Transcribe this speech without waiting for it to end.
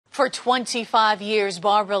For 25 years,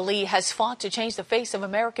 Barbara Lee has fought to change the face of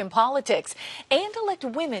American politics and elect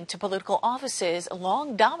women to political offices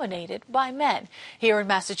long dominated by men. Here in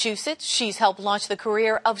Massachusetts, she's helped launch the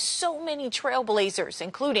career of so many trailblazers,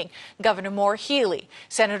 including Governor Maura Healey,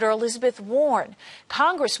 Senator Elizabeth Warren,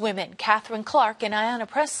 Congresswomen Catherine Clark and Ayanna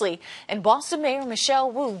Pressley, and Boston Mayor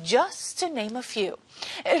Michelle Wu, just to name a few.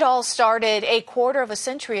 It all started a quarter of a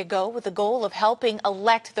century ago with the goal of helping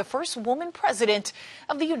elect the first woman president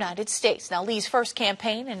of the United States. Now, Lee's first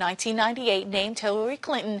campaign in 1998 named Hillary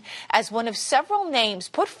Clinton as one of several names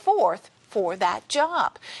put forth for that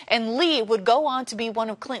job. And Lee would go on to be one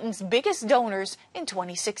of Clinton's biggest donors in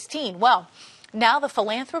 2016. Well, now the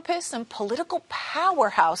philanthropist and political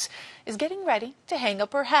powerhouse is getting ready to hang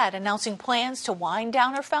up her hat, announcing plans to wind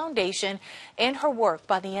down her foundation and her work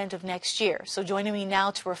by the end of next year. So joining me now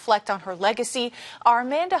to reflect on her legacy are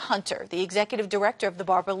Amanda Hunter, the executive director of the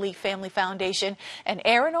Barbara Lee Family Foundation, and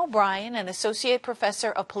Erin O'Brien, an associate professor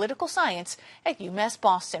of political science at UMass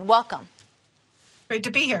Boston. Welcome. Great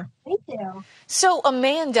to be here. Thank you. So,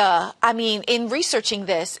 Amanda, in researching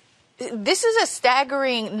this is a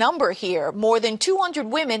staggering number here. More than 200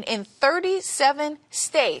 women in 37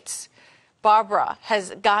 states. Barbara has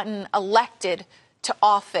gotten elected to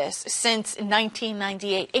office since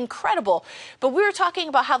 1998. Incredible. But we were talking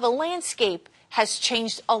about how the landscape has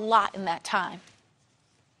changed a lot in that time.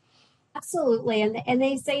 Absolutely. And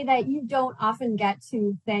they say that you don't often get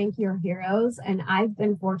to thank your heroes. And I've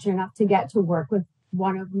been fortunate enough to get to work with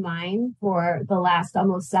one of mine for the last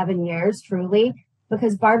almost 7 years, truly.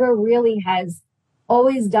 Because Barbara really has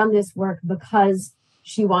always done this work because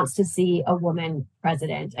she wants to see a woman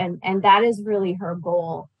president. And that is really her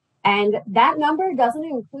goal. And that number doesn't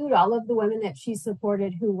include all of the women that she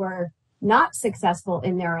supported who were not successful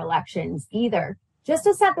in their elections either. Just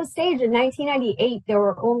to set the stage, in 1998, there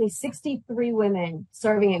were only 63 women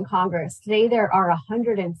serving in Congress. Today, there are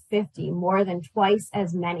 150, more than twice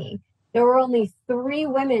as many. There were only 3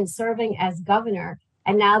 women serving as governor.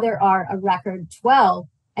 And now there are a record 12,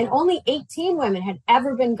 and only 18 women had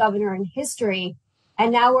ever been governor in history.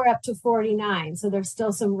 And now we're up to 49. So there's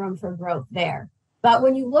still some room for growth there. But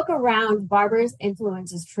when you look around, Barbara's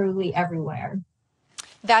influence is truly everywhere.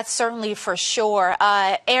 That's certainly for sure.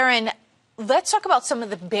 Erin, let's talk about some of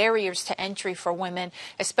the barriers to entry for women,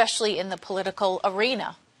 especially in the political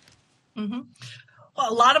arena. Mm-hmm.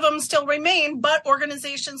 Well, a lot of them still remain, but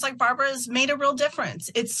organizations like Barbara's made a real difference.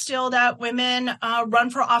 It's still that women run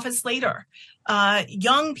for office later.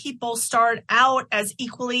 Young people start out as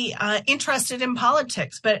equally interested in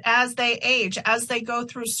politics, but as they age, as they go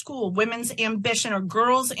through school, women's ambition or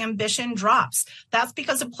girls' ambition drops. That's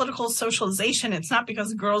because of political socialization. It's not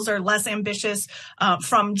because girls are less ambitious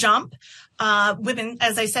from jump. Women,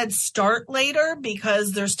 as I said, start later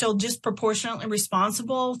because they're still disproportionately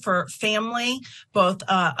responsible for family, both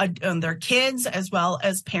their kids as well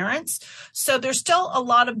as parents. So there's still a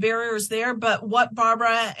lot of barriers there. But what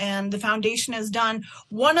Barbara and the foundation has done,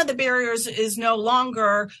 one of the barriers is no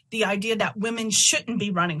longer the idea that women shouldn't be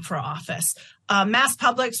running for office. Mass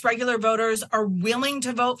publics, regular voters are willing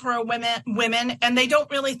to vote for women, and they don't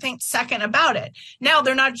really think second about it. Now,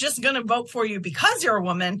 they're not just going to vote for you because you're a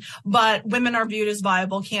woman, but women are viewed as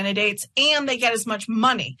viable candidates, and they get as much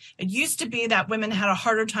money. It used to be that women had a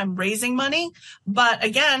harder time raising money, but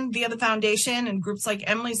again, via the foundation and groups like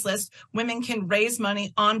Emily's List, women can raise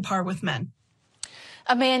money on par with men.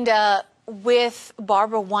 Amanda, with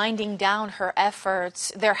Barbara winding down her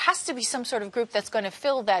efforts, there has to be some sort of group that's going to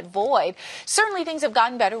fill that void. Certainly things have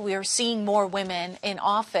gotten better. We are seeing more women in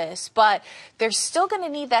office, but they're still going to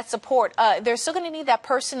need that support. They're still going to need that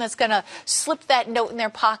person that's going to slip that note in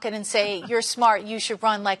their pocket and say, you're smart, you should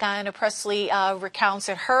run, like Ayanna Pressley recounts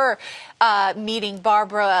at her meeting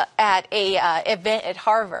Barbara at a event at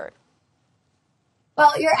Harvard.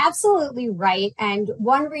 Well, you're absolutely right. And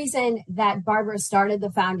one reason that Barbara started the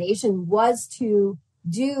foundation was to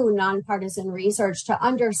do nonpartisan research to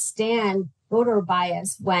understand voter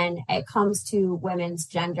bias when it comes to women's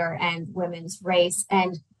gender and women's race.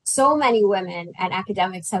 And so many women and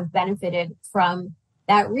academics have benefited from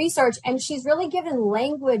that research. And she's really given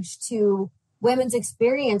language to women's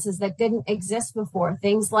experiences that didn't exist before.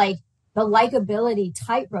 Things like the likability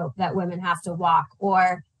tightrope that women have to walk,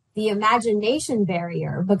 or the imagination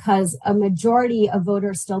barrier, because a majority of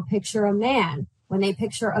voters still picture a man when they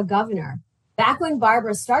picture a governor. Back when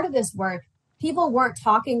Barbara started this work, people weren't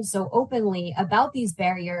talking so openly about these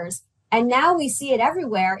barriers. And now we see it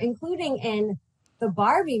everywhere, including in the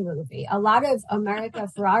Barbie movie. A lot of America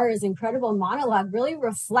Ferrera's incredible monologue really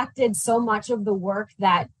reflected so much of the work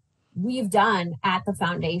that we've done at the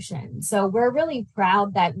foundation. So we're really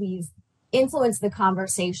proud that we've influence the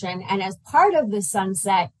conversation. And as part of the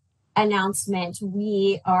sunset announcement,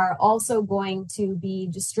 we are also going to be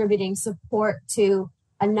distributing support to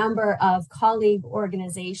a number of colleague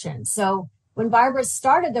organizations. So when Barbara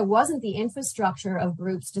started, there wasn't the infrastructure of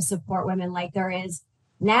groups to support women like there is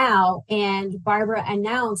now. And Barbara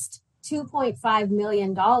announced $2.5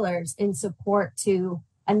 million in support to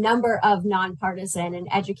a number of nonpartisan and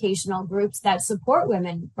educational groups that support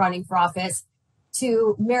women running for office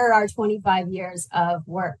to mirror our 25 years of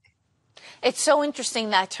work. It's so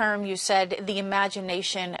interesting, that term you said, the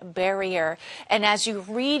imagination barrier. And as you're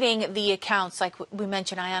reading the accounts, like we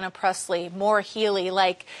mentioned, Ayanna Pressley, Maura Healey,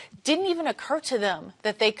 like, didn't even occur to them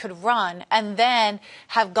that they could run, and then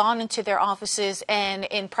have gone into their offices and,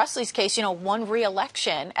 in Pressley's case, won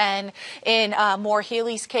re-election. And in Maura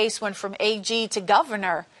Healey's case, went from AG to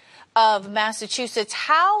governor of Massachusetts.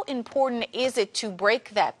 How important is it to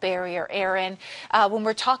break that barrier, Erin, when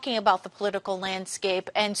we're talking about the political landscape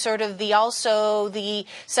and sort of also the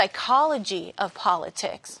psychology of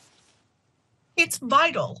politics? It's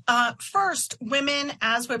vital. First, women,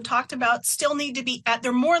 as we've talked about, still need to be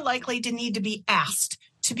they're more likely to need to be asked,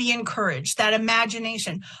 to be encouraged, that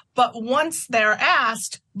imagination. But once they're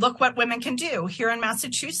asked, look what women can do here in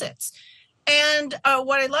Massachusetts. And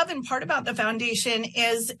what I love in part about the foundation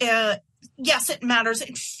is, yes, it matters.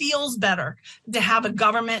 It feels better to have a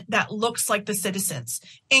government that looks like the citizens,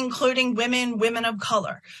 including women of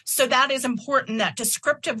color. So that is important, that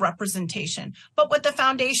descriptive representation. But what the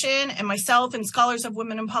foundation and myself and scholars of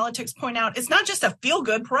women in politics point out, it's not just a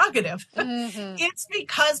feel-good prerogative. Mm-hmm. It's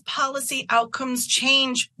because policy outcomes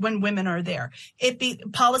change when women are there.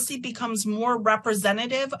 Policy becomes more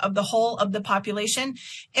representative of the whole of the population,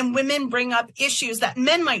 and women bring up issues that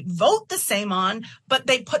men might vote the same on, but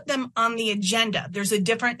they put them on the agenda. There's a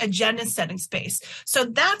different agenda setting space. So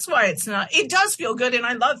that's why it does feel good, and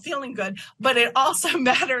I love feeling good, but it also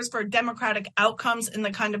matters for democratic outcomes and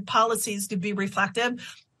the kind of policies to be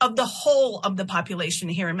reflective of the whole of the population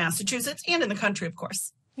here in Massachusetts and in the country, of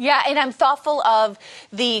course. Yeah, and I'm thoughtful of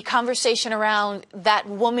the conversation around that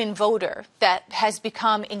woman voter that has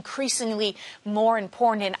become increasingly more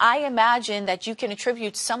important. And I imagine that you can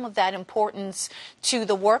attribute some of that importance to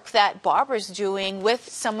the work that Barbara's doing with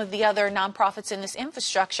some of the other nonprofits in this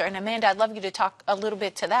infrastructure. And Amanda, I'd love you to talk a little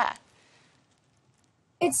bit to that.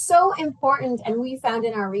 It's so important, and we found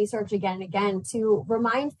in our research again and again, to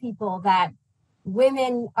remind people that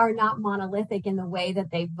women are not monolithic in the way that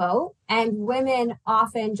they vote. And women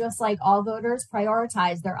often, just like all voters,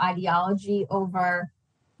 prioritize their ideology over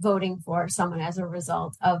voting for someone as a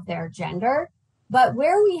result of their gender. But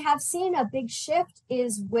where we have seen a big shift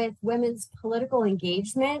is with women's political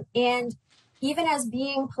engagement, and even as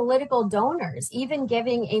being political donors, even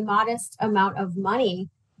giving a modest amount of money.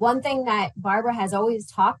 One thing that Barbara has always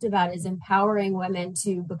talked about is empowering women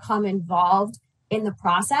to become involved in the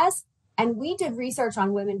process. And we did research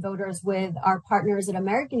on women voters with our partners at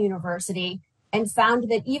American University and found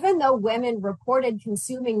that even though women reported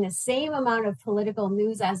consuming the same amount of political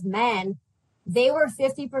news as men, they were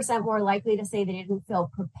 50% more likely to say they didn't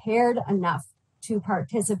feel prepared enough to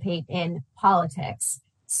participate in politics.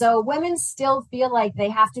 So women still feel like they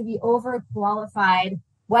have to be overqualified,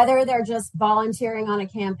 whether they're just volunteering on a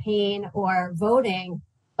campaign or voting.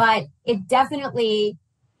 But it definitely,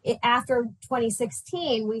 after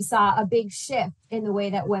 2016, we saw a big shift in the way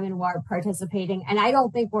that women were participating, and I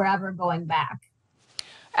don't think we're ever going back.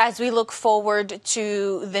 As we look forward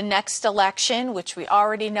to the next election, which we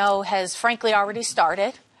already know has frankly already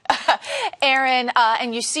started, Erin,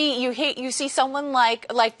 and you see someone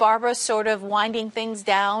like Barbara sort of winding things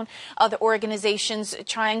down, other organizations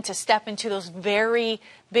trying to step into those very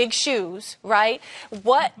big shoes, right?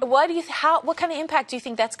 What kind of impact do you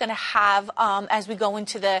think that's going to have as we go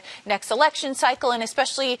into the next election cycle, and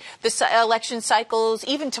especially the election cycles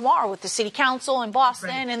even tomorrow with the city council in Boston,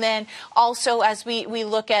 right, and then also as we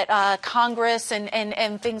look at Congress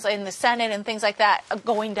and things in the Senate and things like that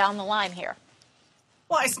going down the line here?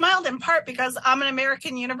 Well, I smiled in part because I'm an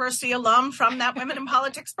American University alum from that Women in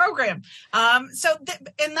Politics program. And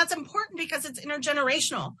that's important because it's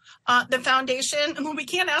intergenerational. The foundation, we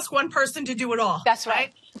can't ask one person to do it all. That's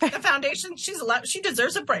right. The foundation, she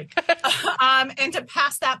deserves a break. And to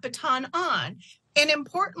pass that baton on. And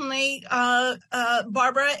importantly,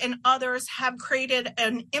 Barbara and others have created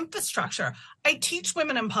an infrastructure. I teach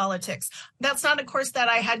women in politics. That's not a course that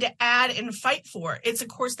I had to add and fight for. It's a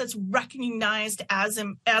course that's recognized as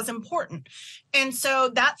important. And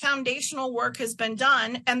so that foundational work has been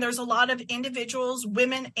done. And there's a lot of individuals,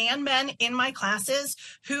 women and men in my classes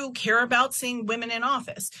who care about seeing women in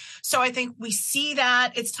office. So I think we see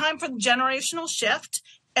that it's time for the generational shift.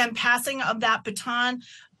 and passing of that baton.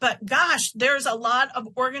 But gosh, there's a lot of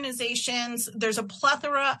organizations, there's a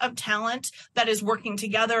plethora of talent that is working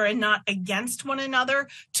together and not against one another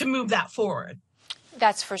to move that forward.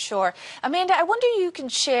 That's for sure. Amanda, I wonder you can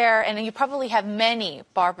share, and you probably have many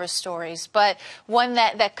Barbara stories, but one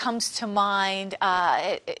that comes to mind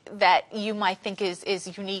that you might think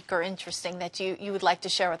is unique or interesting that you would like to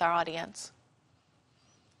share with our audience.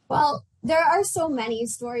 Well, there are so many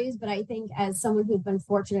stories, but I think as someone who's been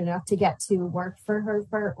fortunate enough to get to work for her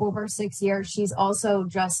for over 6 years, she's also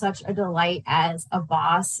just such a delight as a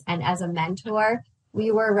boss and as a mentor.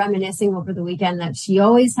 We were reminiscing over the weekend that she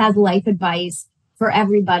always has life advice for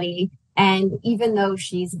everybody. And even though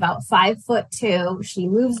she's about 5'2", she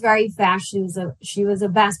moves very fast. She was a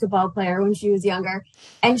basketball player when she was younger,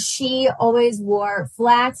 and she always wore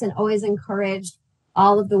flats and always encouraged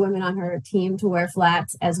all of the women on her team to wear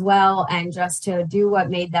flats as well, and just to do what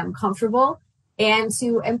made them comfortable and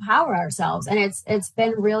to empower ourselves. And it's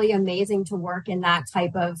been really amazing to work in that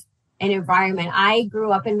type of an environment. I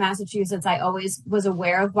grew up in Massachusetts. I always was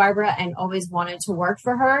aware of Barbara and always wanted to work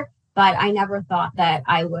for her, but I never thought that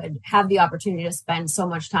I would have the opportunity to spend so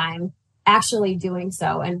much time actually doing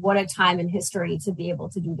so. And what a time in history to be able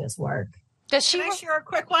to do this work. Can I share a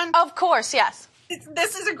quick one? Of course, yes.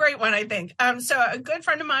 This is a great one, I think. So a good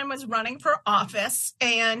friend of mine was running for office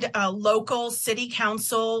and a local city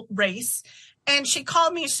council race. And she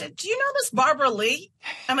called me and said, "Do you know this Barbara Lee?"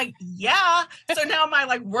 I'm like, "Yeah." So now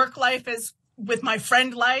my work life is with my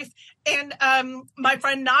friend life. And my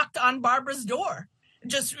friend knocked on Barbara's door,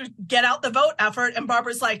 just get out the vote effort. And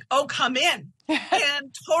Barbara's like, "Oh, come in."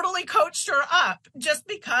 And totally coached her up just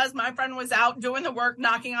because my friend was out doing the work,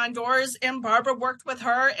 knocking on doors, and Barbara worked with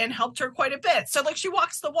her and helped her quite a bit. So she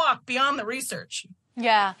walks the walk beyond the research.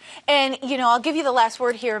 Yeah. And, I'll give you the last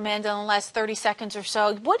word here, Amanda, in the last 30 seconds or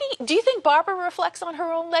so. What do you think Barbara reflects on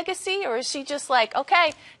her own legacy, or is she just like,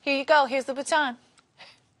 okay, here you go, here's the baton?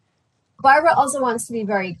 Barbara also wants to be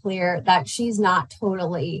very clear that she's not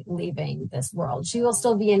totally leaving this world. She will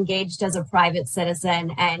still be engaged as a private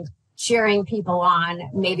citizen and cheering people on,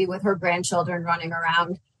 maybe with her grandchildren running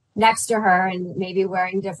around next to her and maybe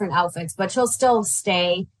wearing different outfits, but she'll still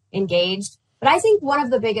stay engaged. But I think one of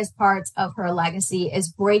the biggest parts of her legacy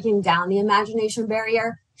is breaking down the imagination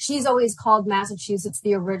barrier. She's always called Massachusetts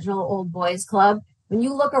the original old boys club. When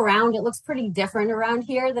you look around, it looks pretty different around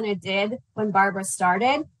here than it did when Barbara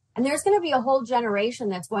started. And there's going to be a whole generation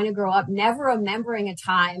that's going to grow up never remembering a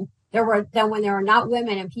time when there were not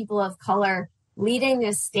women and people of color leading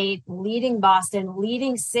this state, leading Boston,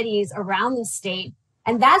 leading cities around the state.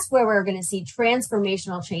 And that's where we're going to see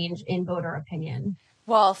transformational change in voter opinion.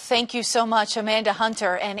 Well, thank you so much, Amanda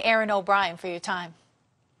Hunter and Erin O'Brien, for your time.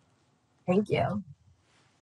 Thank you.